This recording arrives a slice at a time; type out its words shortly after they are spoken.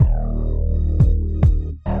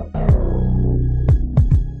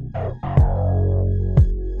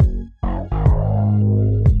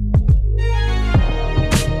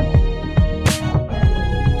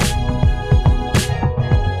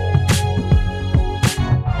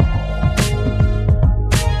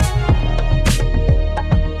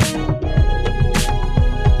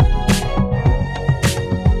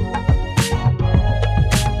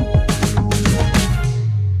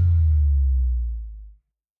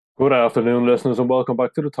Good afternoon, listeners, and welcome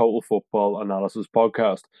back to the Total Football Analysis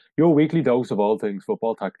Podcast, your weekly dose of all things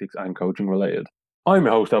football tactics and coaching related. I'm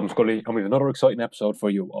your host, Adam Scully, and we have another exciting episode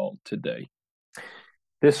for you all today.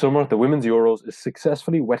 This summer, the Women's Euros is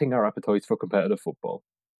successfully whetting our appetites for competitive football.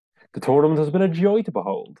 The tournament has been a joy to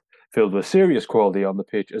behold, filled with serious quality on the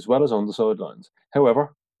pitch as well as on the sidelines.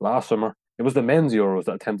 However, last summer, it was the Men's Euros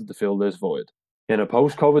that attempted to fill this void. In a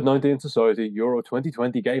post-COVID-19 society, Euro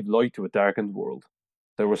 2020 gave light to a darkened world.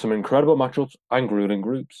 There were some incredible matchups and grueling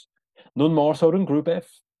groups. None more so than Group F,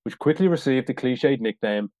 which quickly received the cliched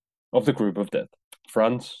nickname of the Group of Death.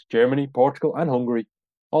 France, Germany, Portugal, and Hungary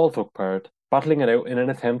all took part, battling it out in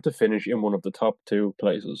an attempt to finish in one of the top two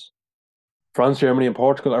places. France, Germany, and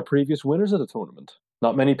Portugal are previous winners of the tournament.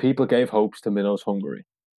 Not many people gave hopes to Minnows Hungary.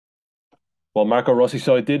 While Marco Rossi's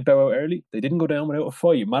side did bow out early, they didn't go down without a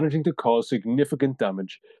fight, managing to cause significant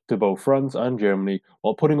damage to both France and Germany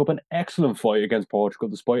while putting up an excellent fight against Portugal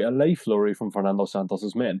despite a late flurry from Fernando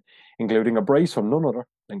Santos' men, including a brace from none other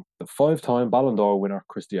than the five-time Ballon d'Or winner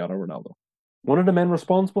Cristiano Ronaldo. One of the men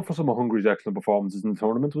responsible for some of Hungary's excellent performances in the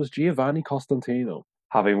tournament was Giovanni Costantino.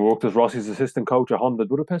 Having worked as Rossi's assistant coach at Honda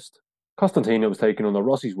Budapest, Costantino was taken under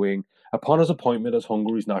Rossi's wing upon his appointment as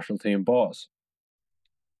Hungary's national team boss.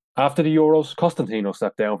 After the Euros, Costantino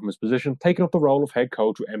stepped down from his position, taking up the role of head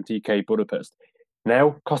coach with MTK Budapest.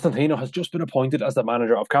 Now, Costantino has just been appointed as the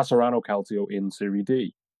manager of Casarano Calcio in Serie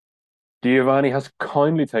D. Giovanni has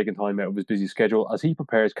kindly taken time out of his busy schedule as he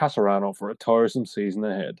prepares Casarano for a tiresome season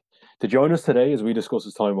ahead. To join us today as we discuss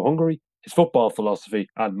his time with Hungary, his football philosophy,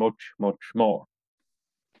 and much, much more.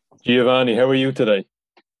 Giovanni, how are you today?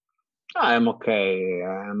 I'm okay.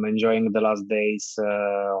 I'm enjoying the last days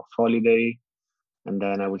of holiday, and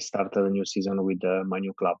then I will start the new season with my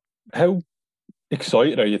new club. How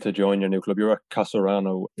excited are you to join your new club? You're at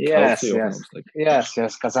Casarano Yes, Calcio, yes,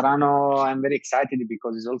 yes. Casarano, I'm very excited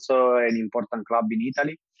because it's also an important club in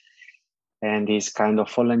Italy, and he's kind of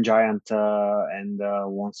fallen giant and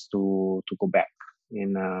wants to go back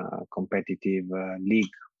in a competitive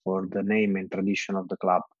league for the name and tradition of the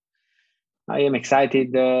club. I am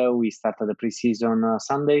excited. We started the preseason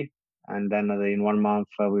Sunday, and then in 1 month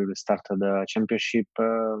we will start the championship.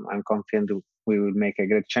 I'm confident we will make a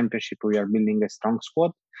great championship. We are building a strong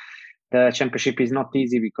squad. The championship is not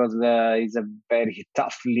easy because it's a very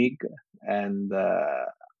tough league, and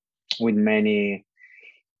with many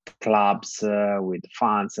clubs, with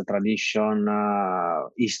fans, tradition,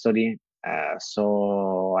 history.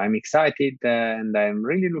 So I'm excited, and I'm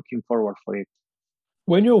really looking forward for it.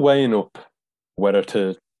 When you're weighing up whether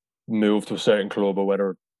to move to a certain club or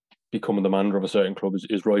whether becoming the manager of a certain club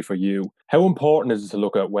is right for you, how important is it to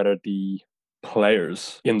look at whether the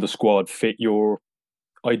players in the squad fit your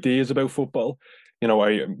ideas about football? You know,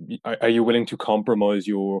 are you willing to compromise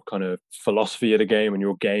your kind of philosophy of the game and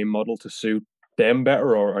your game model to suit them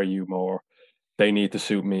better, or are you more they need to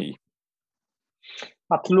suit me?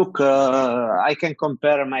 But look, I can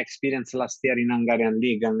compare my experience last year in Hungarian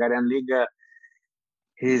League. Hungarian League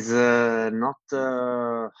is not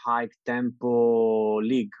a high tempo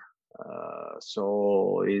league.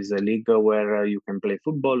 So it's a league where you can play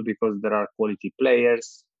football because there are quality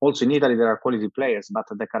players. Also in Italy, there are quality players, but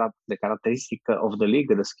the characteristic of the league,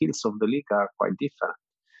 the skills of the league are quite different.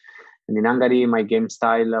 And in Hungary, my game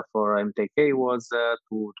style for MTK was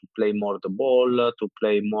to play more the ball, to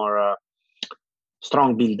play more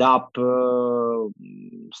strong build up,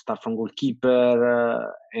 start from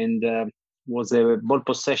goalkeeper, and was a ball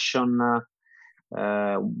possession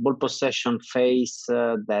phase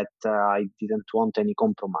that I didn't want any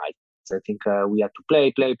compromise. I think we had to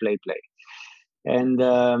play. And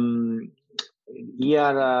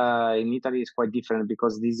here in Italy is quite different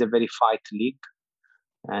because this is a very fight league,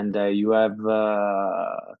 and you have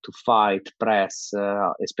to fight, press,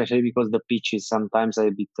 especially because the pitch is sometimes a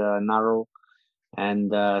bit narrow.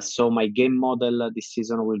 And so my game model this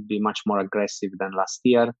season will be much more aggressive than last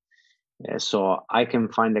year. So I can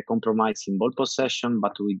find a compromise in ball possession,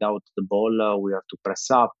 but without the ball, we have to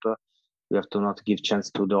press up. We have to not give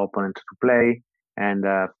chance to the opponent to play. And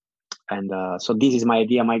so this is my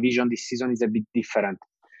idea. My vision this season is a bit different.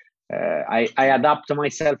 I adapt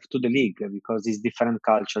myself to the league because it's different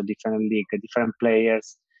culture, different league, different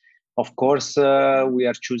players. Of course, we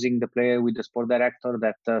are choosing the player with the sport director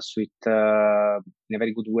that suit in a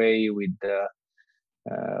very good way with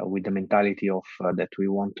the mentality of that we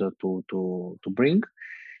want to bring.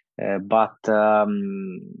 But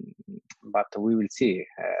we will see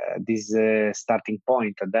this starting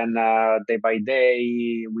point. Then day by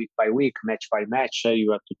day, week by week, match by match,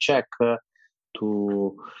 you have to check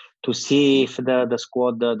to see if the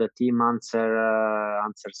squad, the team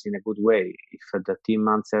answers in a good way. If the team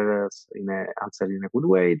answers in a good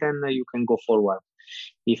way, then you can go forward.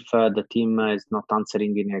 If the team is not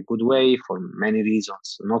answering in a good way for many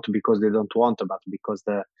reasons, not because they don't want, but because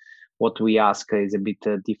what we ask is a bit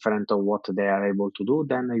different of what they are able to do,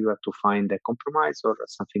 then you have to find a compromise or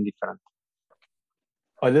something different.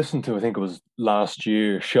 I listened to, I think it was last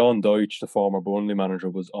year, Sean Dyche, the former Burnley manager,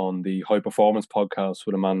 was on the High Performance podcast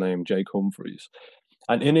with a man named Jake Humphreys.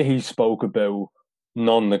 And in it, he spoke about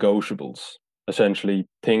non-negotiables, essentially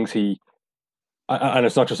things and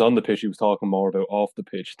it's not just on the pitch, he was talking more about off the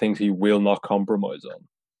pitch, things he will not compromise on.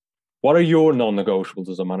 What are your non-negotiables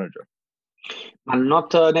as a manager? And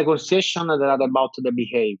not negotiation, that are about the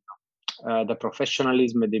behavior, the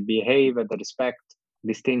professionalism, the behavior, the respect.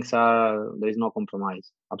 These things there is no compromise.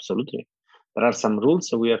 Absolutely. There are some rules,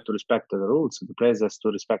 so we have to respect the rules. The players have to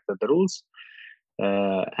respect the rules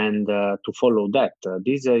and to follow that.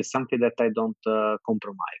 This is something that I don't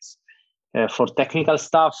compromise. For technical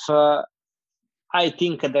stuff, I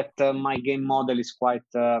think that my game model is quite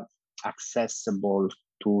accessible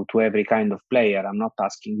to every kind of player. I'm not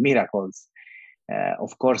asking miracles.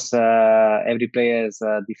 Of course, every player has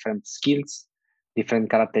different skills, different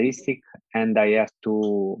characteristics, and I have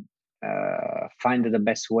to find the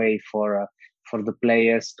best way for the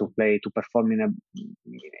players to perform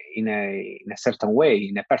in a certain way,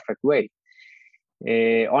 in a perfect way.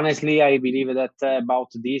 Honestly, I believe that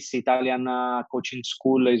about this Italian coaching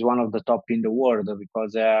school is one of the top in the world,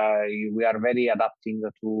 because we are very adapting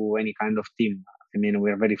to any kind of team. I mean,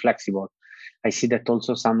 we are very flexible. I see that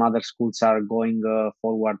also some other schools are going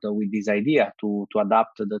forward with this idea to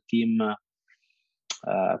adapt the team,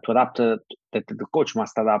 that the coach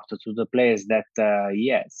must adapt to the players that he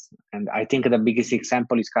has. And I think the biggest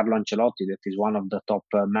example is Carlo Ancelotti, that is one of the top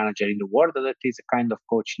manager in the world that is a kind of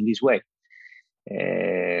coach in this way.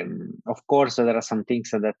 Of course, there are some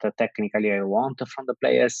things that technically I want from the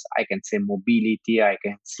players. I can say mobility. I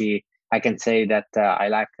can say that I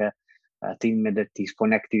like a team that is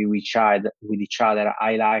connected with each other.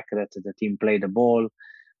 I like that the team play the ball.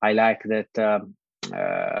 I like that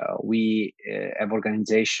we have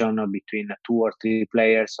organization between 2 or 3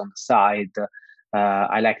 players on the side.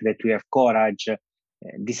 I like that we have courage.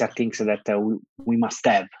 These are things that we must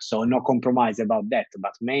have. So no compromise about that.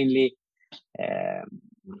 But mainly,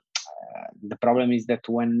 the problem is that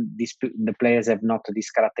when the players have not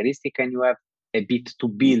this characteristic, and you have a bit to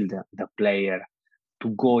build the player to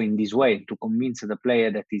go in this way, to convince the player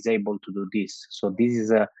that is able to do this. So this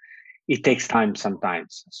is it takes time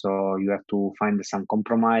sometimes. So you have to find some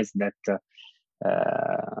compromise that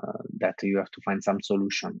you have to find some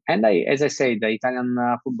solution. And as I say, the Italian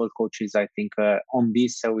football coaches, I think on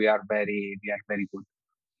this we are very good.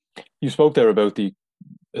 You spoke there about the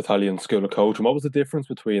Italian school of coaching. What was the difference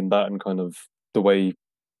between that and kind of the way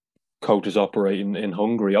coaches operate in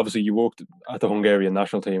Hungary? Obviously, you worked at the Hungarian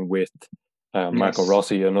national team with Marco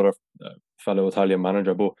Rossi, another fellow Italian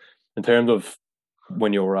manager. But in terms of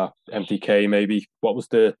when you were at MTK, maybe what was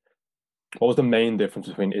the main difference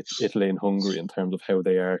between Italy and Hungary in terms of how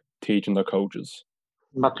they are teaching their coaches?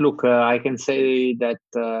 But look, I can say that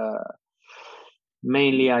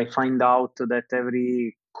mainly I find out that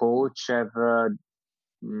every coach have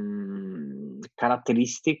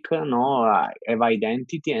characteristic, have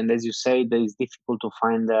identity, and as you say, it's difficult to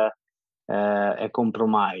find a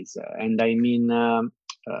compromise. And I mean,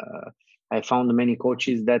 I found many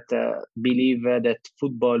coaches that believe that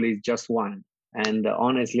football is just one, and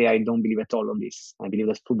honestly, I don't believe at all on this. I believe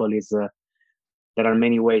that football is there are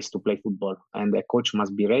many ways to play football, and a coach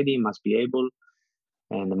must be ready, must be able,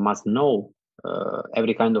 and must know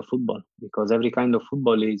every kind of football, because every kind of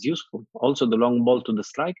football is useful. Also, the long ball to the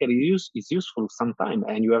striker is useful sometimes,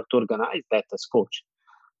 and you have to organize that as coach,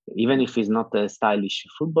 even if it's not a stylish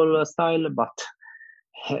football style. But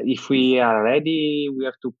if we are ready, we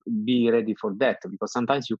have to be ready for that, because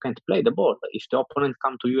sometimes you can't play the ball. If the opponent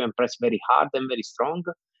come to you and press very hard and very strong,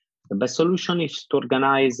 the best solution is to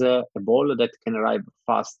organize a ball that can arrive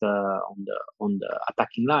fast on the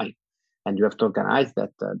attacking line, and you have to organize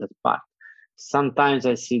that part. Sometimes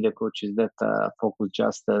I see the coaches that focus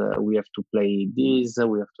just we have to play this,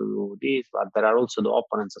 we have to do this, but there are also the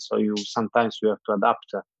opponents. So sometimes you have to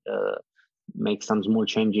adapt, make some small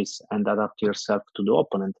changes, and adapt yourself to the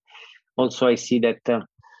opponent. Also, I see that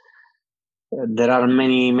there are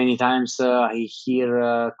many times I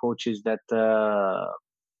hear coaches that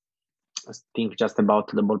think just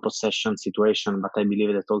about the ball possession situation, but I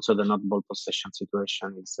believe that also the not ball possession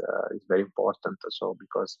situation is very important. So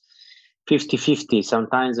because 50-50.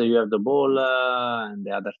 Sometimes you have the ball, and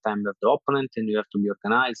the other time you have the opponent, and you have to be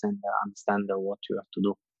organized and understand what you have to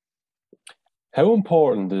do. How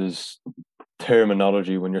important is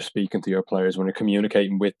terminology when you're speaking to your players, when you're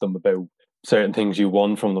communicating with them about certain things you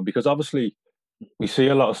want from them? Because obviously we see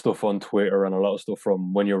a lot of stuff on Twitter and a lot of stuff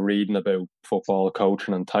from when you're reading about football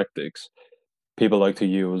coaching and tactics. People like to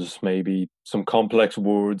use maybe some complex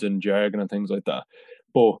words and jargon and things like that.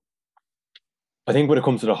 But I think when it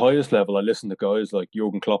comes to the highest level, I listen to guys like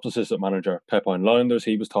Jurgen Klopp's assistant manager, Pepijn Leinders.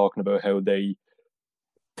 He was talking about how they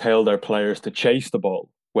tell their players to chase the ball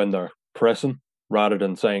when they're pressing rather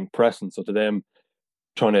than saying pressing. So to them,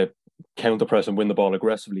 trying to counter press and win the ball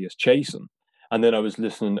aggressively is chasing. And then I was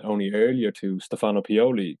listening only earlier to Stefano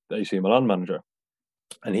Pioli, the AC Milan manager,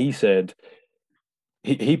 and he said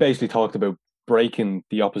he basically talked about breaking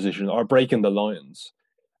the opposition or breaking the lines.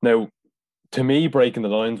 Now, to me, breaking the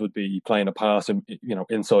lines would be playing a pass,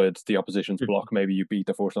 inside the opposition's block. Maybe you beat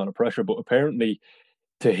the first line of pressure, but apparently,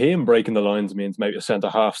 to him, breaking the lines means maybe a centre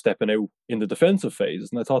half stepping out in the defensive phases,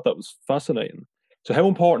 and I thought that was fascinating. So, how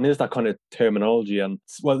important is that kind of terminology? And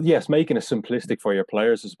well, yes, making it simplistic for your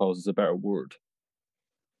players, I suppose, is a better word.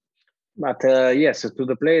 But yes, to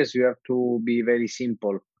the players, you have to be very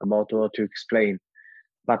simple about what to explain.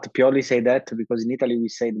 But Pioli say that because in Italy we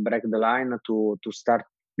say break the line to start,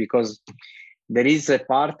 because there is a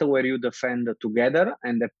part where you defend together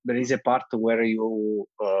and there is a part where you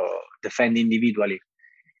defend individually.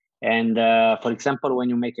 And for example, when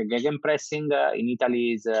you make a gegenpressing in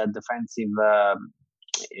Italy is defensive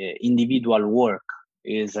individual work.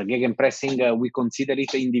 Is gegenpressing, we consider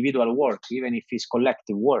it individual work, even if it's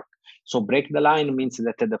collective work. So break the line means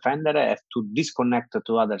that the defender has to disconnect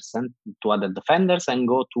to other defenders and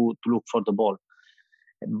go to look for the ball.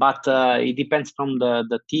 But it depends from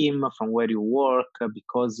the team, from where you work,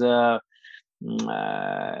 because in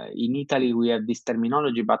Italy we have this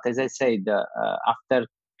terminology. But as I said, after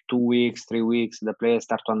 2 weeks, 3 weeks, the players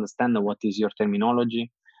start to understand what is your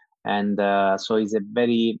terminology, and so it's a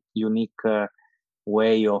very unique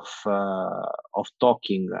way of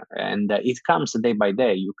talking, and it comes day by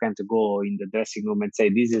day. You can't go in the dressing room and say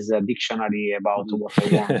this is a dictionary about what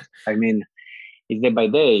I want. I mean, it's day by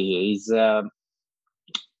day. Is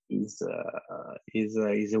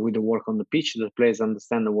with the work on the pitch. The players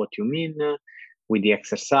understand what you mean with the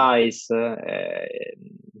exercise.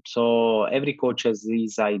 So every coach has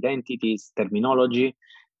his identity, his terminology,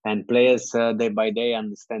 and players day by day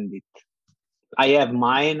understand it. I have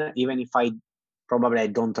mine, even if I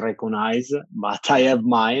don't recognize, but I have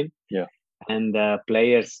mine. Yeah. And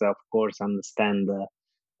players, of course, understand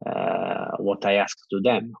what I ask to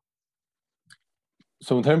them.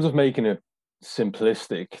 So in terms of making it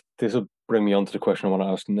simplistic, this will bring me on to the question I want to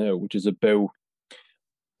ask now, which is about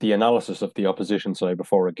the analysis of the opposition side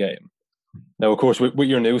before a game. Now, of course, with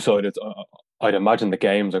your new side, I'd imagine the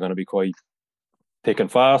games are going to be quite thick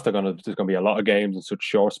and fast. There's going to be a lot of games in such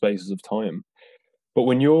short spaces of time. But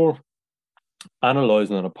when you're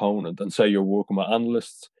analysing an opponent and say you're working with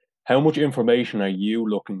analysts, how much information are you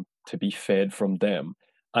looking to be fed from them?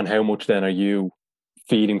 And how much then are you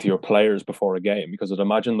feeding to your players before a game? Because I'd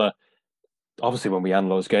imagine that obviously when we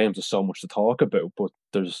analyse games, there's so much to talk about, but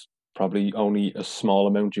there's probably only a small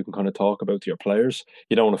amount you can kind of talk about to your players.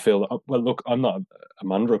 You don't want to fill, well, look, I'm not a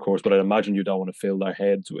manager, of course, but I imagine you don't want to fill their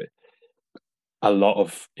heads with a lot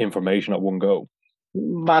of information at one go.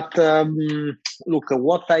 But look,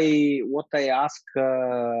 what I ask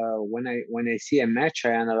when I see a match,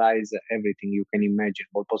 I analyze everything you can imagine: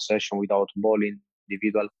 ball possession, without ball,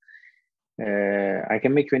 individual. I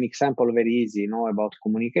can make you an example very easy, about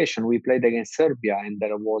communication. We played against Serbia, and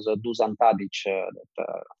there was Dusan Tadic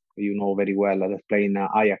that you know very well, that played in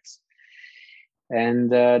Ajax.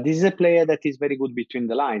 And this is a player that is very good between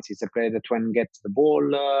the lines. He's a player that when gets the ball,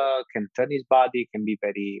 can turn his body, can be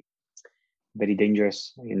very, very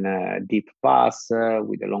dangerous in a deep pass,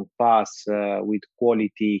 with a long pass, with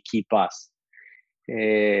quality key pass.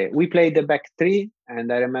 We played the back three,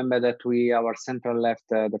 and I remember that our central left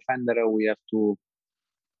defender, we have to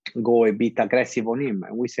go a bit aggressive on him.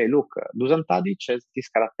 And we say, look, Dusan Tadic has this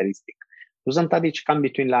characteristic. Dusan Tadic come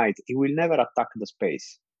between lines. He will never attack the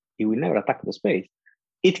space.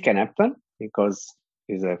 It can happen because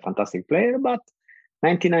he's a fantastic player, but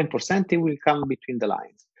 99% he will come between the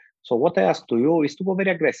lines. So what I ask to you is to go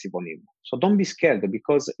very aggressive on him. So don't be scared,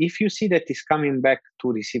 because if you see that he's coming back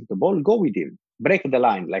to receive the ball, go with him. Break the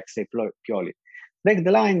line, like say Pioli. Break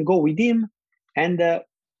the line, go with him, and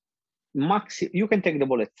you can take the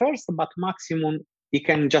ball at first, but maximum he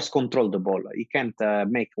can just control the ball. He can't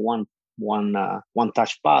make one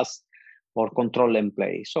touch pass or control and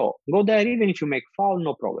play. So go there, even if you make foul,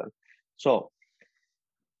 no problem. So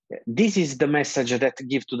this is the message that I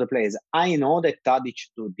give to the players. I know that Tadic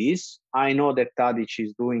do this. I know that Tadic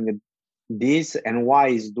is doing this, and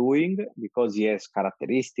why he's doing, because he has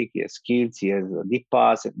characteristic, he has skills, he has a deep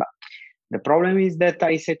pass. But the problem is that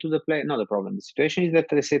I say to the player, no, the problem, the situation is that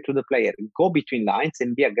I say to the player, go between lines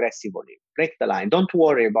and be aggressive on him. Break the line. Don't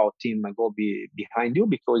worry about him behind you,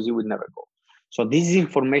 because he will never go. So this is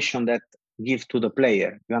information that give to the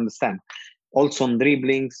player. You understand? Also on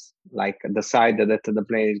dribblings, like the side that the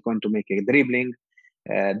player is going to make a dribbling.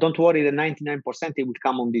 Don't worry, the 99% he will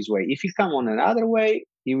come on this way. If he come on another way,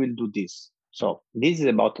 he will do this. So this is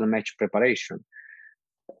about the match preparation.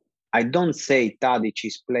 I don't say Tadic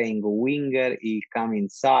is playing a winger, he come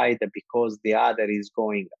inside because the other is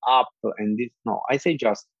going up and this. No, I say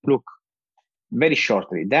just look very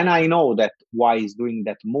shortly. Then I know that why he's doing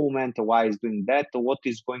that movement, why he's doing that, what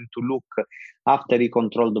is going to look after he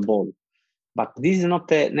control the ball. But this is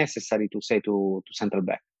not necessary to say to central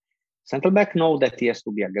back. Central back know that he has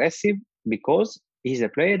to be aggressive because he's a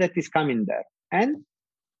player that is coming there. And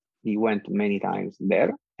he went many times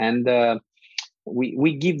there. And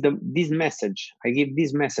we give them this message. I give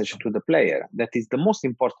this message to the player. That is the most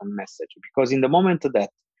important message, because in the moment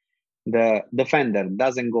that the defender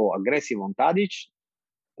doesn't go aggressive on Tadic,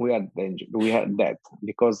 we are danger. We are dead,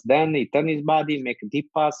 because then he turn his body, make a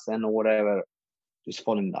deep pass, and whatever is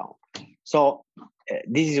falling down. So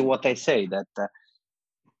this is what I say, that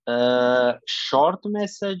short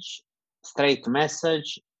message, straight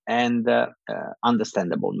message, and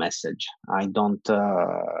understandable message. I don't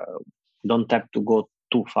have to go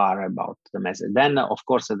too far about the message. Then, of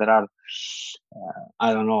course, there are,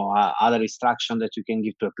 I don't know, other instructions that you can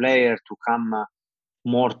give to a player to come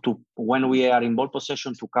more to, when we are in ball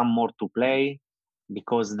possession, to come more to play,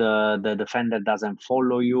 because the defender doesn't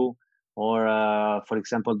follow you. Or, for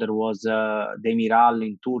example, there was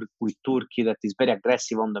Demiral with Turkey that is very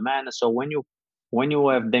aggressive on the man. So when you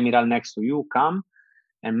have Demiral next to you, come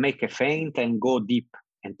and make a feint and go deep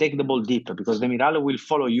and take the ball deep, because Demiral will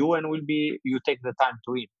follow you and you take the time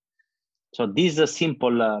to him. So these are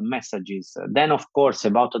simple messages. Then, of course,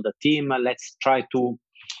 about the team, let's try to,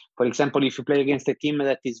 for example, if you play against a team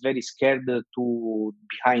that is very scared to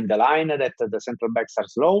behind the line, that the central backs are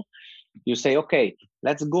slow, you say, okay,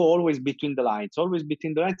 let's go always between the lines,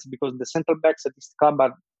 because the central backs at this club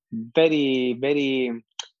are very, very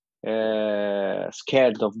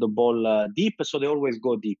scared of the ball deep, so they always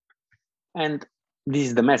go deep. And this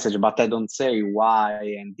is the message, but I don't say why.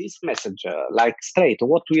 And this message, like straight,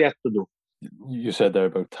 what we have to do. You said there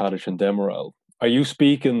about Tadic and Demiral. Are you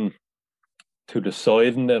speaking to the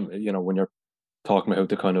side in them, when you're talking about how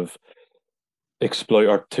to kind of exploit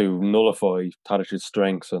or to nullify Tadic's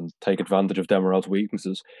strengths and take advantage of Demiral's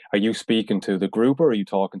weaknesses? Are you speaking to the group, or are you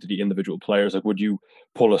talking to the individual players? Like, would you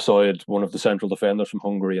pull aside one of the central defenders from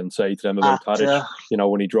Hungary and say to them about Tadic,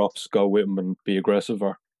 when he drops, go with him and be aggressive?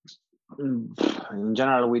 Or in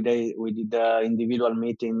general, we did individual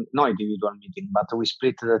meeting, but we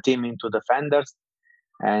split the team into defenders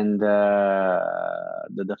and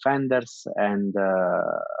the defenders and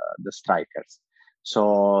the strikers.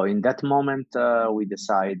 So in that moment, we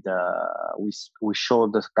decide we show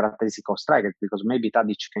the characteristic of strikers, because maybe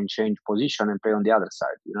Tadic can change position and play on the other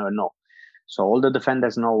side. You never know. So all the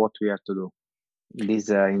defenders know what we have to do. This,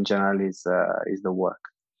 in general, is the work.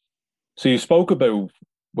 So you spoke about,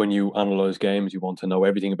 when you analyze games, you want to know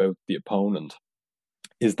everything about the opponent.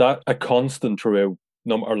 Is that a constant throughout,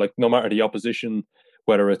 no matter the opposition,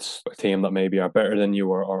 whether it's a team that maybe are better than you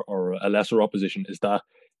or a lesser opposition, is that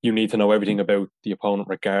you need to know everything about the opponent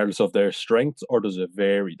regardless of their strengths, or does it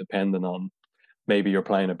vary depending on, maybe you're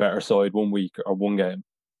playing a better side one week or one game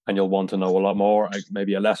and you'll want to know a lot more,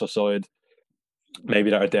 maybe a lesser side, maybe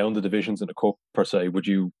that are down the divisions in the cup per se, would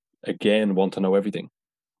you again want to know everything?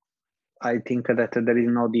 I think that there is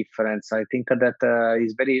no difference. I think that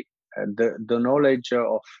is very the knowledge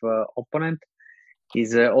of opponent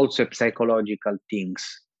is also psychological things,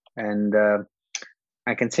 and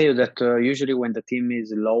I can tell you that usually when the team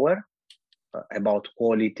is lower about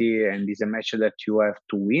quality and is a match that you have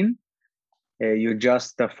to win, you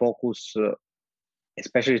just focus,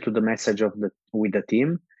 especially to the message with the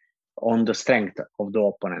team, on the strength of the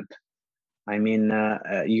opponent. I mean,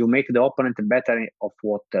 you make the opponent better of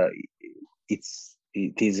what it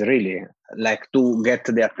is really, like to get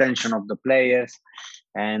the attention of the players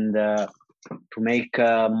and to make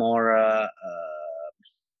more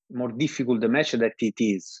difficult the match that it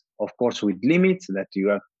is. Of course, with limits that you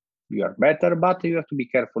are better, but you have to be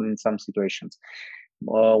careful in some situations.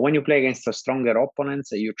 When you play against a stronger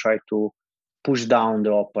opponents, you try to push down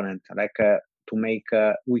the opponent, like to make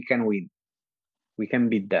we can win, we can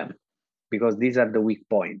beat them. because these are the weak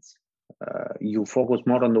points. You focus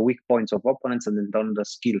more on the weak points of opponents and then on the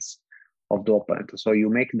skills of the opponent. So you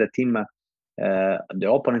make the team,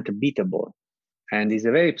 the opponent beatable. And it's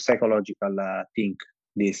a very psychological thing,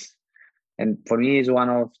 this. And for me, it's one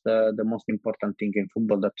of the most important thing in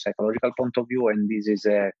football, the psychological point of view. And this is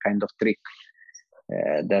a kind of trick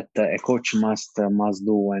that a coach must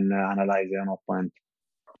do when analyzing an opponent.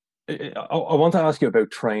 I want to ask you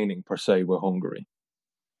about training per se with Hungary.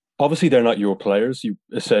 Obviously, they're not your players. You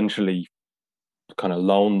essentially kind of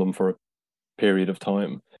loaned them for a period of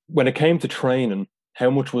time. When it came to training, how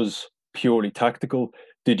much was purely tactical?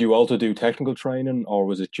 Did you also do technical training, or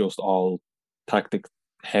was it just all tactic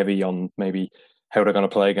heavy on maybe how they're going to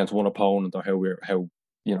play against one opponent, or how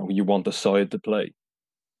you want the side to play?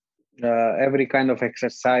 Every kind of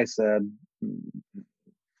exercise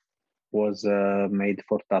was made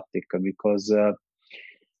for tactic, because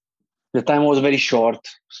the time was very short.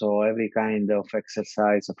 So every kind of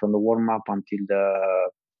exercise, from the warm up until the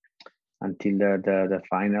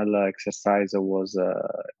final exercise, was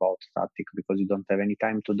about tactic, because you don't have any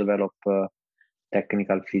time to develop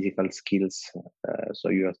technical, physical skills. So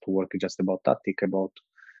you have to work just about tactic, about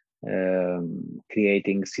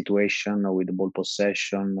creating situation with the ball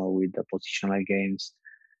possession, with the positional games,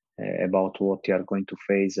 about what you are going to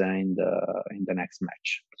face in the next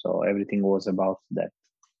match. So everything was about that,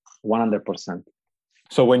 100%.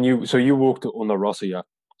 So you worked on the Rossi at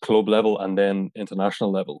club level and then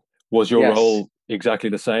international level. Was your Yes. role exactly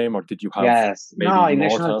the same, or did you have Yes. maybe No, in more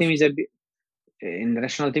national tasks? team is a bit. In the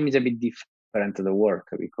national team is a bit different to the work,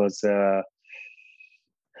 because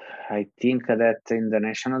I think that in the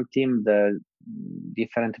national team the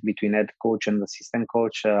difference between head coach and assistant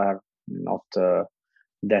coach are not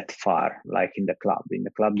that far like in the club. In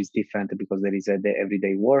the club is different because there is the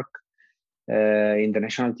everyday work. In the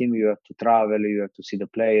national team, you have to travel, you have to see the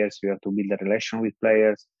players, you have to build a relation with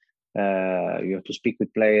players, you have to speak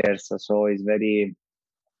with players. So it's very,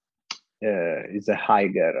 it's a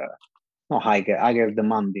higher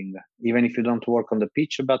demanding. Even if you don't work on the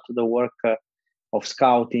pitch, but the work of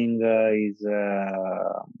scouting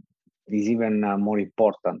is even more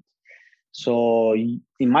important. So,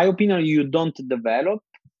 in my opinion, you don't develop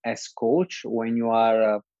as coach when you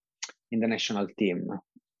are in the national team.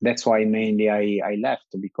 That's why mainly I left,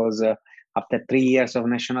 because after 3 years of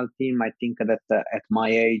national team, I think that at my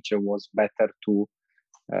age it was better to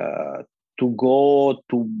go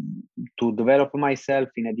to develop myself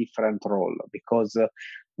in a different role, because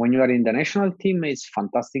when you are in the national team, it's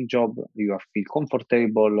fantastic job. You feel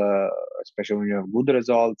comfortable, especially when you have good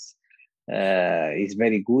results. It's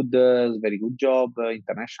very good job,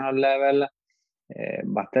 international level.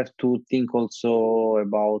 But have to think also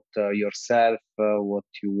about yourself, what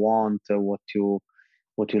you want, what you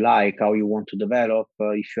like, how you want to develop,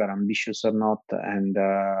 if you are ambitious or not. And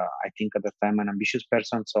I think at the time I'm an ambitious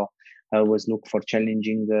person, so I always look for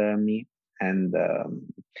challenging me, and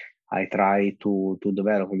I try to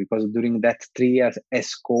develop, because during that 3 years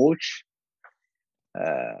as coach,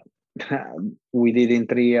 we did in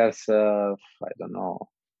 3 years, I don't know,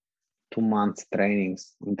 2 months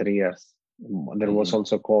trainings in 3 years. There was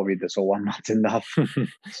also COVID, so 1 month and a half.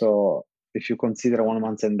 So if you consider 1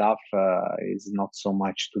 month and a half, is not so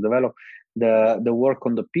much to develop. The work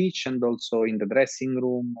on the pitch and also in the dressing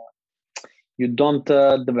room, you don't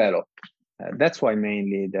develop. That's why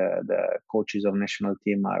mainly the coaches of national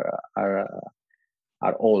team are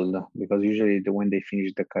old, because usually when they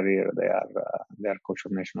finish the career, they are coach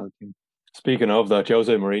of national team. Speaking of that,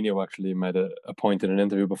 Jose Mourinho actually made a point in an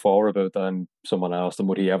interview before about that, and someone asked him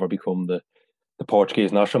would he ever become the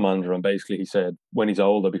Portuguese national manager, and basically he said when he's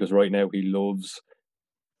older, because right now he loves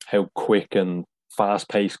how quick and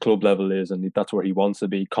fast-paced club level is, and that's where he wants to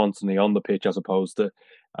be, constantly on the pitch, as opposed to,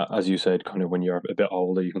 as you said, kind of when you're a bit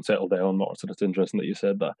older, you can settle down more. So that's interesting that you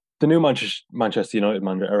said that. The new Manchester United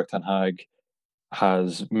manager, Erik ten Hag,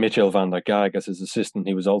 has Mitchell van der Gaag as his assistant.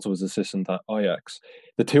 He was also his assistant at Ajax.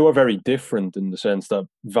 The two are very different in the sense that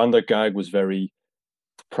Van der Gaag was very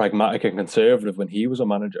pragmatic and conservative when he was a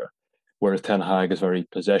manager, whereas Ten Hag is very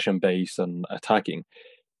possession-based and attacking.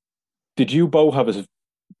 Did you both have a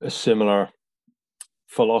similar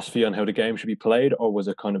philosophy on how the game should be played, or was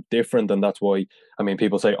it kind of different? And that's why, I mean,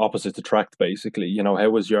 people say opposites attract, basically.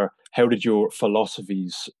 How did your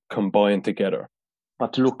philosophies combine together?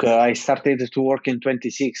 But look, I started to work in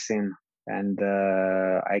 2016, and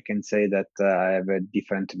I can say that I have a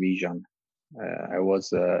different vision. I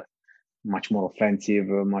was much more offensive,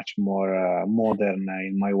 much more modern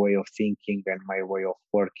in my way of thinking and my way of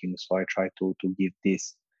working. So I try to give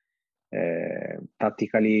this.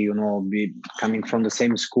 Tactically, coming from the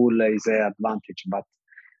same school is an advantage, but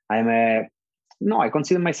I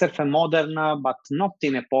consider myself a modern, but not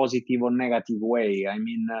in a positive or negative way. I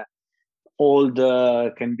mean, old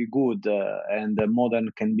can be good and modern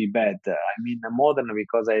can be bad. I mean, modern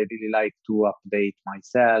because I really like to update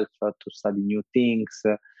myself, to study new things,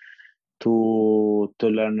 to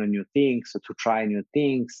learn new things, to try new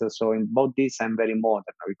things. So in both this, I'm very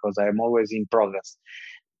modern because I'm always in progress.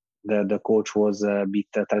 The coach was a bit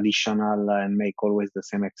traditional and make always the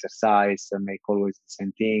same exercise, and make always the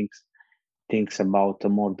same things about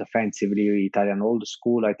more defensively Italian old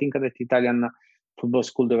school. I think that Italian football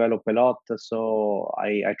school develop a lot, so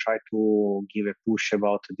I try to give a push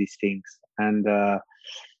about these things. And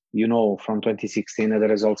from 2016 the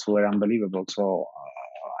results were unbelievable. So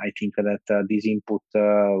I think that this input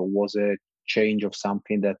was a change of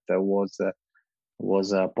something that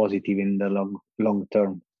was positive in the long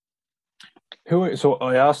term. So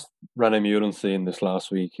I asked René Murenstein this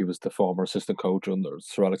last week. He was the former assistant coach under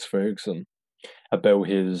Sir Alex Ferguson, about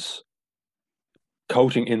his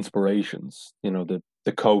coaching inspirations. The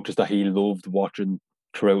coaches that he loved watching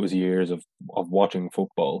throughout his years of watching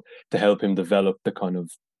football to help him develop the kind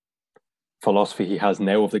of philosophy he has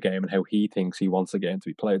now of the game and how he thinks he wants the game to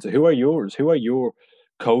be played. So who are yours? Who are your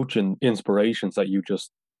coaching inspirations that you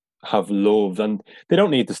just have loved? And they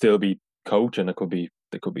don't need to still be coaching. They could be.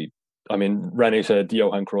 I mean, René said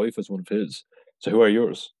Johan Cruyff is one of his. So who are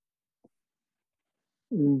yours?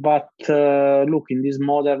 But look, in this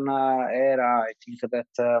modern era, I think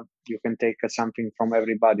that you can take something from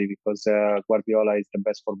everybody because Guardiola is the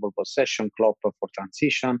best for ball possession, Klopp for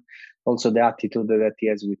transition. Also, the attitude that he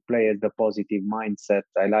has with players, the positive mindset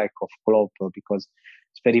I like of Klopp because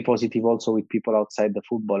it's very positive also with people outside the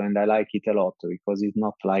football, and I like it a lot because it's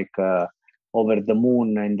not like over the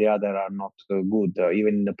moon and the other are not good.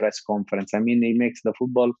 Even in the press conference, I mean, he makes the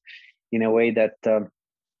football in a way that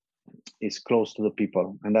is close to the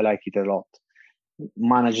people, and I like it a lot.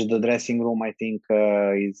 Manage the dressing room, I think,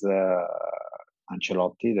 is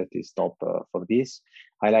Ancelotti, that is top for this.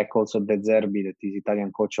 I like also De Zerbi, that is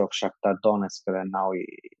Italian coach of Shakhtar Donetsk, and now he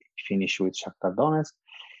finished with Shakhtar Donetsk.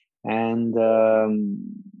 And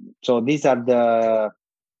so these are the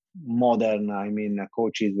modern,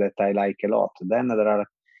 coaches that I like a lot. Then there are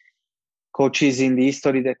coaches in the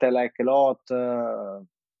history that I like a lot.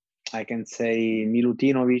 I can say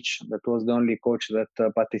Milutinovic, that was the only coach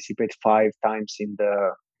that participated 5 times in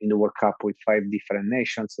the World Cup with 5 different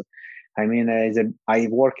nations. I mean, I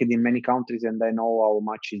worked in many countries, and I know how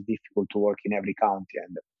much it's difficult to work in every country.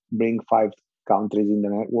 And bring 5 countries in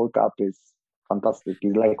the World Cup is fantastic.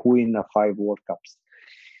 It's like win 5 World Cups.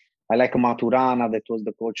 I like Maturana, that was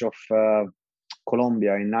the coach of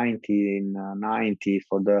Colombia in 1990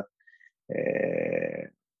 for the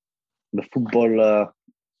football.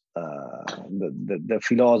 The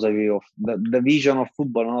philosophy of the vision of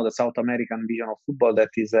football, the South American vision of football that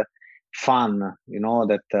is fun,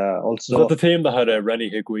 that also. Was that the team that had René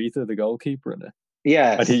Higuita, the goalkeeper, in it?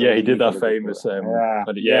 Yes. He did that famous.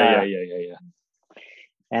 Yeah.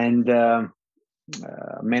 And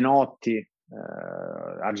Menotti,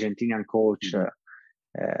 Argentinian coach.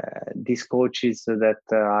 These coaches that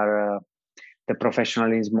are the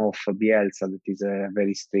professionalism of Bielsa, that is a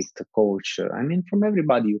very strict coach. I mean, from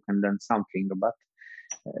everybody you can learn something, but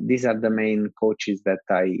these are the main coaches that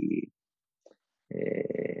I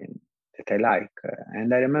like.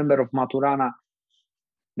 And I remember of Maturana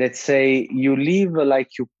that say you live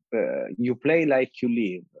like you play like you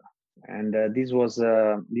live, and this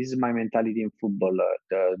is my mentality in football.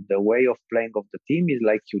 The way of playing of the team is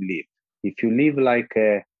like you live. If you live like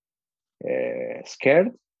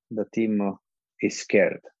scared, the team is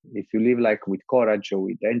scared. If you live like with courage,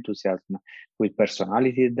 with enthusiasm, with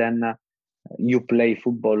personality, then you play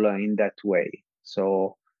football in that way.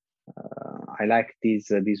 So I like these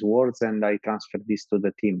words, and I transfer this to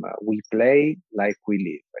the team. We play like we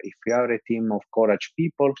live. If we are a team of courage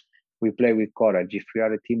people, we play with courage. If we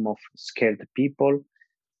are a team of scared people,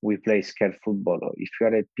 we play scared football. If we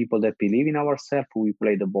are a people that believe in ourselves, we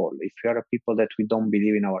play the ball. If we are a people that we don't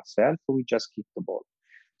believe in ourselves, we just kick the ball.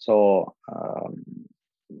 So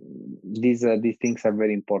these things are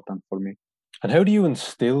very important for me. And how do you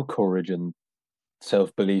instill courage and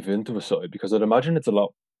self-belief into a side? Because I'd imagine it's a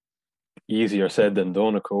lot easier said than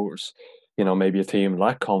done, of course. Maybe a team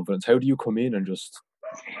lack confidence. How do you come in and just...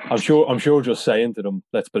 I'm sure just saying to them,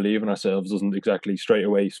 let's believe in ourselves, doesn't exactly straight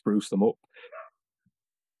away spruce them up.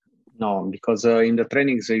 No, because in the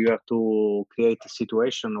trainings you have to create a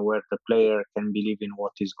situation where the player can believe in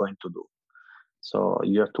what he's going to do. So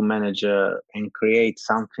you have to manage and create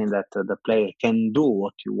something that the player can do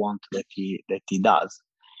what you want that he does.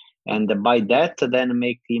 and by that then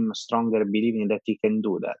make him stronger, believing that he can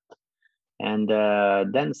do that. And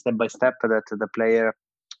then step by step that the player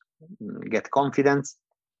get confidence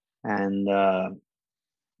and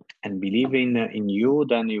believe in you,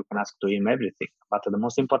 then you can ask to him everything. But the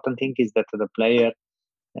most important thing is that the player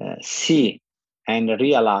see and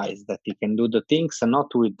realize that he can do the things not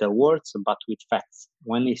with the words but with facts.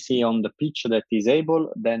 When he see on the pitch that he's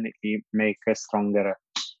able, then he make a stronger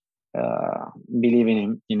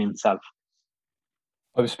believing in himself.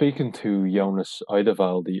 I was speaking to Jonas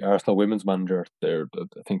Eidevall, the Arsenal women's manager, there,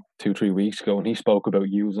 I think 2-3 weeks ago, and he spoke about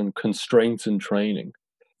using constraints in training.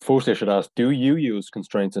 Firstly, I should ask, do you use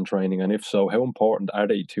constraints in training? And if so, how important are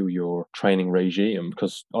they to your training regime?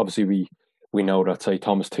 Because obviously we know that, say,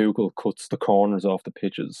 Thomas Tuchel cuts the corners off the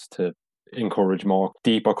pitches to encourage more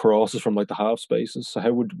deeper crosses from like the half spaces. So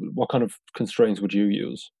what kind of constraints would you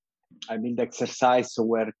use? I build exercise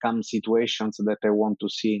where come situations that I want to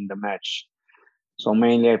see in the match. So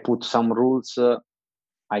mainly I put some rules.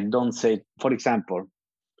 I don't say, for example,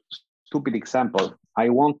 stupid example. I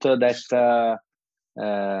want that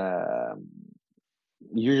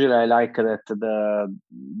usually I like that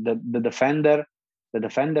the defenders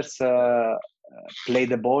play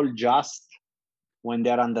the ball just when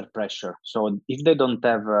they are under pressure. So if they don't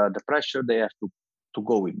have the pressure, they have to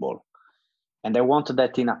go with ball. And I want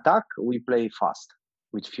that in attack we play fast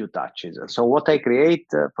with few touches. So what I create,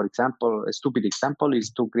 for example, a stupid example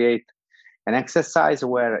is to create an exercise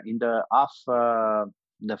where in the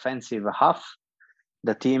defensive half,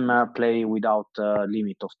 the team play without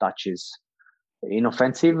limit of touches. In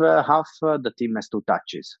offensive half, the team has 2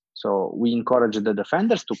 touches. So we encourage the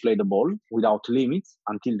defenders to play the ball without limits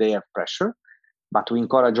until they have pressure. But we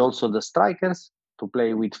encourage also the strikers to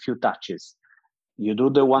play with few touches. You do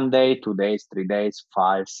the 1 day, 2 days, 3 days,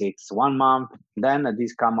 5, 6, 1 month, then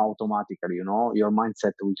this come automatically, your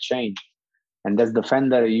mindset will change. And as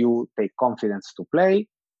defender, you take confidence to play.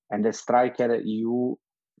 And as striker, you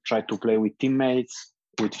try to play with teammates,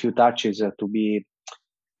 with few touches to be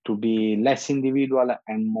less individual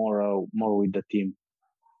and more with the team.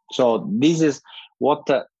 So this is what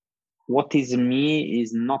is me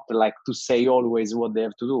is not like to say always what they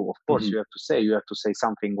have to do. Of course, you have to say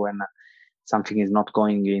something when something is not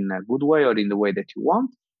going in a good way or in the way that you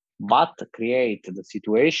want, but create the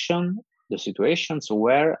situations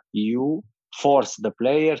where you force the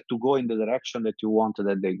player to go in the direction that you want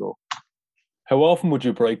that they go. How often would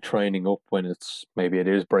you break training up when maybe it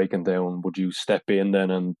is breaking down? Would you step in then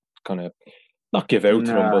and kind of not give out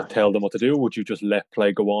to them, but tell them what to do? Would you just let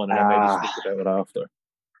play go on and then maybe speak about it after?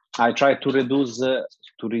 I try to reduce the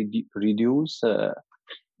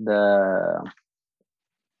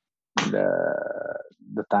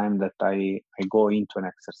time that I go into an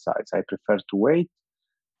exercise. I prefer to wait,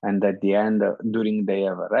 and at the end, during they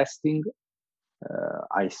have resting,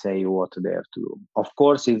 I say what they have to do. Of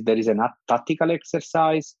course, if there is a tactical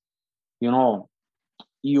exercise, you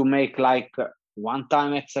make like 1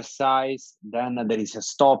 time exercise, then there is a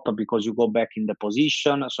stop because you go back in the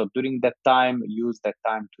position. So during that time, use that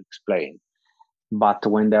time to explain. But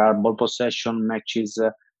when there are ball possession matches,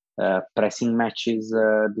 pressing matches,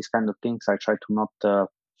 these kind of things, I try to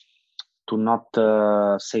not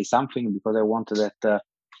say something because I want that the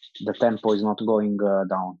tempo is not going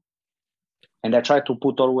down. And I try to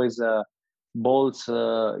put always balls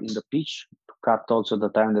in the pitch to cut also the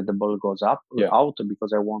time that the ball goes out,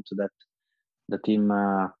 because I want that the team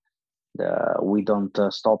we don't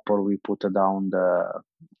stop or we put down the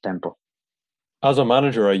tempo. As a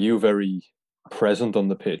manager, are you very present on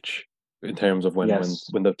the pitch in terms of when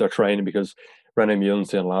they're training? Because René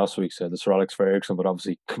Mjølnsten last week said that Sir Alex Ferguson would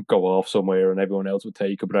obviously go off somewhere and everyone else would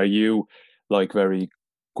take it. But are you like very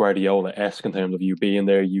Guardiola-esque in terms of you being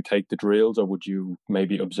there, you take the drills, or would you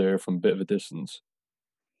maybe observe from a bit of a distance?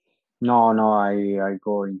 No, I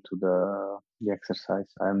go into the exercise.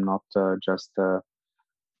 I'm not just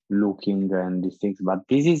looking and these things, but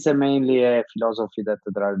this is mainly a philosophy that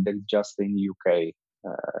there's just in UK.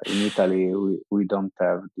 In Italy, we don't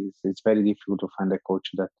have this. It's very difficult to find a coach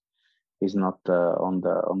that is not on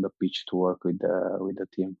the pitch to work with the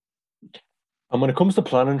team. And when it comes to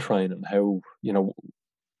planning training, how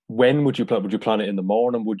when would you plan? Would you plan it in the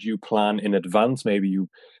morning? Would you plan in advance? Maybe you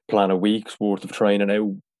plan a week's worth of training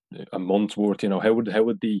out, a month's worth. How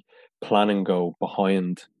would the planning go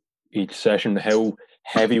behind each session? How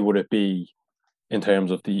heavy would it be in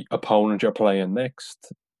terms of the opponent you're playing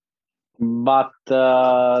next? But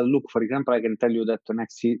look, for example, I can tell you that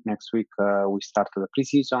next week we start the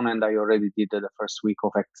preseason, and I already did the first week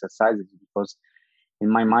of exercises because in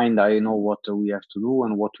my mind I know what we have to do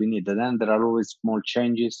and what we need. And then there are always small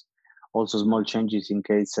changes also small changes in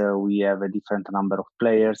case we have a different number of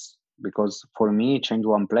players. Because for me, change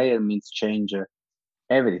one player means change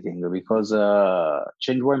everything. Because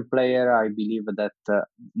change one player, I believe that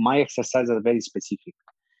my exercises are very specific,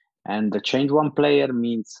 and the change one player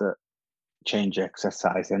means change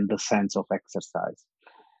exercise and the sense of exercise.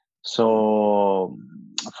 So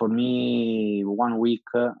for me, 1 week,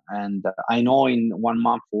 and I know in 1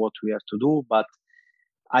 month what we have to do, but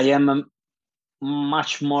I am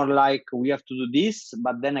much more like we have to do this,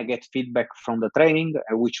 but then I get feedback from the training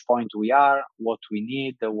at which point we are, what we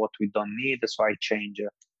need, what we don't need. So I change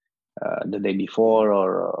the day before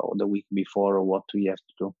or the week before what we have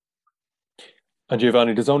to do. And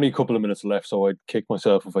Giovanni, there's only a couple of minutes left, so I'd kick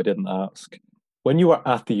myself if I didn't ask. When you were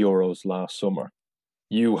at the Euros last summer,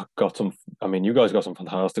 you got some. I mean, you guys got some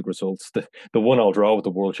fantastic results. The 1-1 draw with the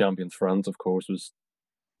world champions France, of course, was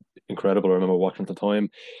incredible. I remember watching at the time.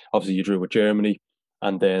 Obviously, you drew with Germany,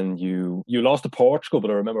 and then you lost to Portugal.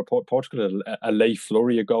 But I remember Portugal had a late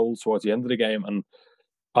flurry of goals towards the end of the game, and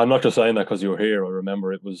I'm not just saying that because you were here. I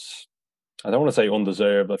remember it was. I don't want to say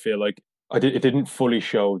undeserved. I feel like it didn't fully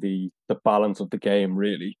show the balance of the game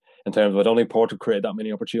really in terms of I don't think Portugal created that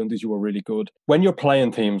many opportunities. You were really good when you're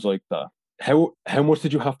playing teams like that. How much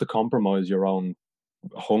did you have to compromise your own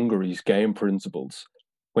Hungary's game principles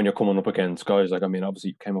when you're coming up against guys like, I mean,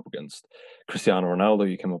 obviously you came up against Cristiano Ronaldo,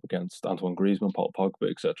 you came up against Antoine Griezmann, Paul Pogba,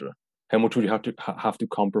 etc. How much would you have to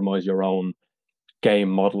compromise your own game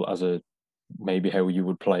model as a maybe how you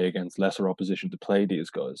would play against lesser opposition to play these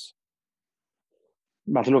guys?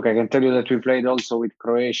 But look, I can tell you that we played also with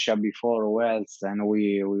Croatia before Wales and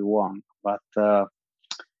we won. But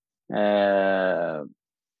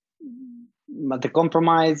the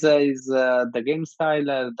compromise is the game style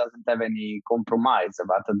doesn't have any compromise.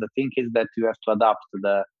 But the thing is that you have to adapt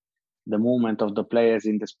the movement of the players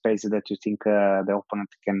in the space that you think the opponent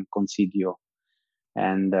can concede you.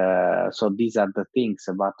 And so these are the things.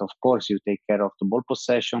 But of course, you take care of the ball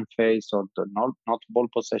possession phase or the not ball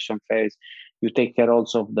possession phase. You take care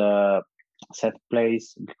also of the set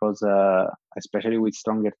plays because especially with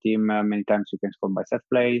stronger team, many times you can score by set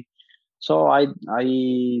play. So I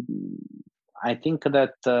think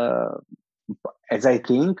that as I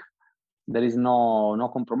think there is no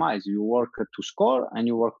compromise. You work to score and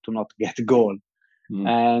you work to not get goal.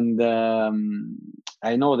 And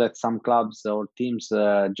I know that some clubs or teams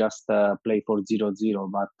just play for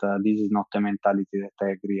 0-0, but this is not the mentality that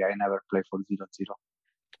I agree. I never play for 0-0.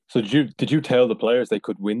 So did you tell the players they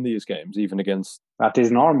could win these games even against? That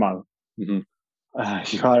is normal. Mm-hmm.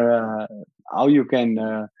 You are how you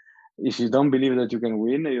can if you don't believe that you can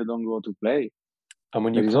win, you don't go to play. And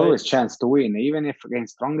when there is always chance to win, even if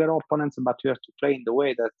against stronger opponents. But you have to play in the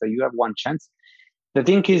way that you have one chance. The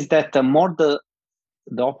thing is that more the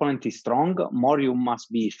opponent is strong, more you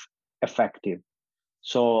must be effective.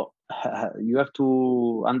 So you have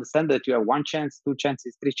to understand that you have one chance, two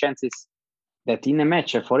chances, three chances. That in a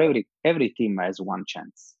match for every team has one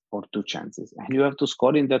chance or two chances, and you have to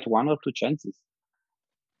score in that one or two chances.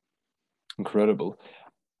 Incredible.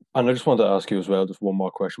 And I just want to ask you as well, just one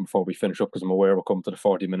more question before we finish up, because I'm aware we're coming to the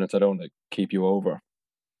 40 minutes. I don't want to keep you over.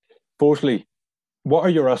 Firstly, what are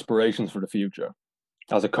your aspirations for the future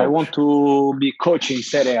as a coach? I want to be coaching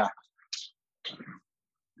Serie A.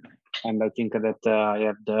 And I think that I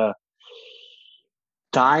have the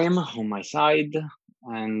time on my side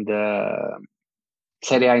and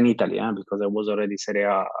Serie A in Italy, because I was already Serie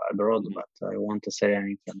A abroad, but I want a Serie A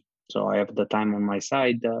in Italy. So I have the time on my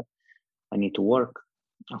side. I need to work,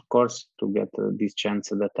 of course, to get this chance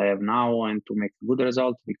that I have now and to make a good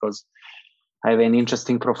result, because I have an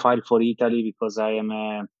interesting profile for Italy, because I am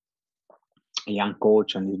a young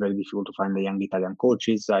coach and it's very difficult to find the young Italian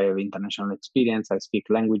coaches. I have international experience. I speak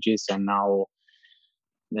languages, and now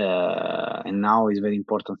it's very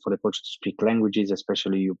important for the coach to speak languages,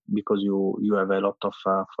 especially because you have a lot of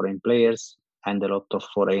foreign players and a lot of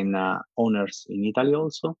foreign owners in Italy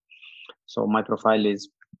also. So my profile is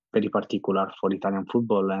very particular for Italian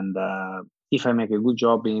football, and if I make a good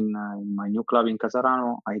job in my new club in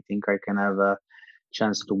Casarano, I think I can have a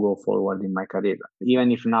chance to go forward in my career,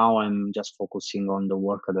 even if now I'm just focusing on the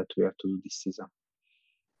work that we have to do this season.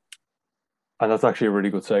 And that's actually a really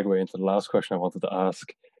good segue into the last question I wanted to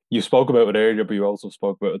ask. You spoke about it earlier, but you also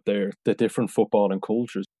spoke about it there, the different football and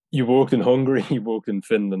cultures. You worked in Hungary, you worked in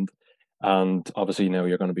Finland, and obviously now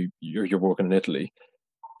you're working in Italy.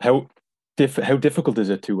 How difficult is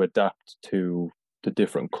it to adapt to the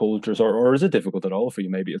different cultures, or is it difficult at all for you?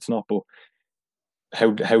 Maybe it's not, but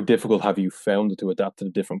how difficult have you found it to adapt to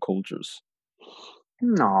the different cultures?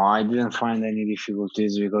 No, I didn't find any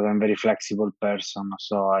difficulties because I'm a very flexible person.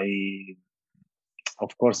 So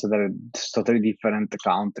of course, there are totally different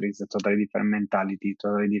countries, totally different mentality,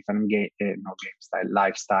 totally different game style,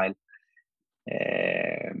 lifestyle,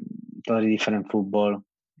 totally different football.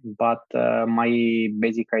 But my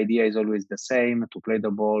basic idea is always the same: to play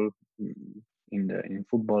the ball in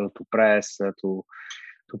football, to press, to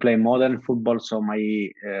play modern football. So my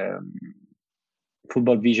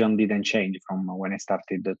football vision didn't change from when I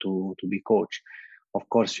started to be coach. Of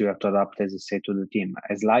course, you have to adapt, as I say, to the team.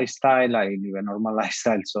 As lifestyle, I live a normal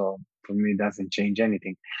lifestyle, so for me, it doesn't change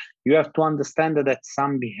anything. You have to understand that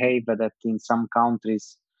some behavior that in some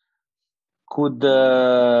countries could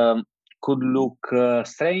look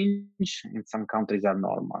strange, in some countries are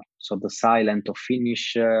normal. So the silent of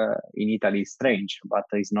finish in Italy is strange, but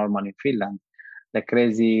is normal in Finland. The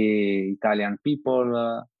crazy Italian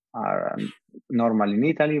people are normal in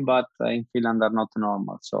Italy, but in Finland are not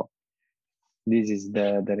normal. So this is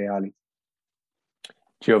the reality.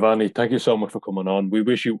 Giovanni, thank you so much for coming on. We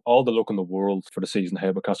wish you all the luck in the world for the season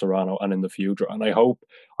ahead with Casarano and in the future. And I hope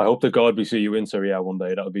to God we see you in Serie A one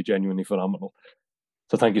day. That would be genuinely phenomenal.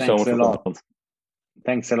 So thank you so much for coming on.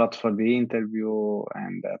 Thanks a lot for the interview,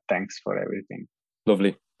 and thanks for everything.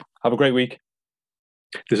 Lovely. Have a great week.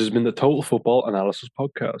 This has been the Total Football Analysis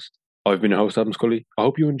Podcast. I've been your host, Adam Scully. I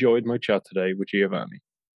hope you enjoyed my chat today with Giovanni.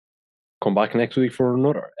 Come back next week for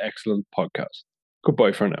another excellent podcast.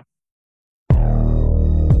 Goodbye for now.